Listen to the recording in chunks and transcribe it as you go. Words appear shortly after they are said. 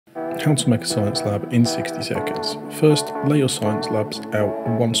How to make a science lab in 60 seconds. First, lay your science labs out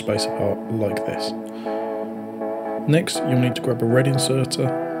one space apart like this. Next, you'll need to grab a red inserter,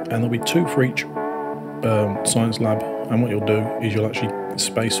 and there'll be two for each science lab, and what you'll do is you'll actually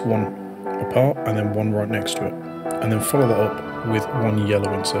space one apart and then one right next to it, and then follow that up with one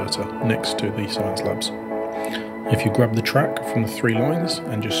yellow inserter next to the science labs. If you grab the track from the 3 lines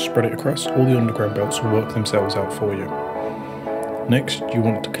and just spread it across, all the underground belts will work themselves out for you. Next, you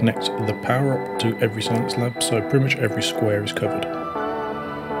want to connect the power up to every science lab, so pretty much every square is covered.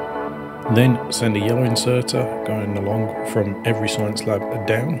 Then send a yellow inserter going along from every science lab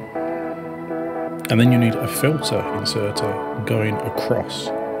down. And then you need a filter inserter going across.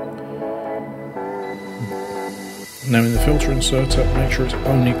 Now in the filter inserter, make sure it's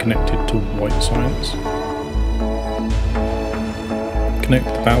only connected to white science. Connect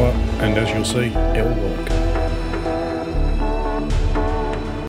the power, and as you'll see, it'll work.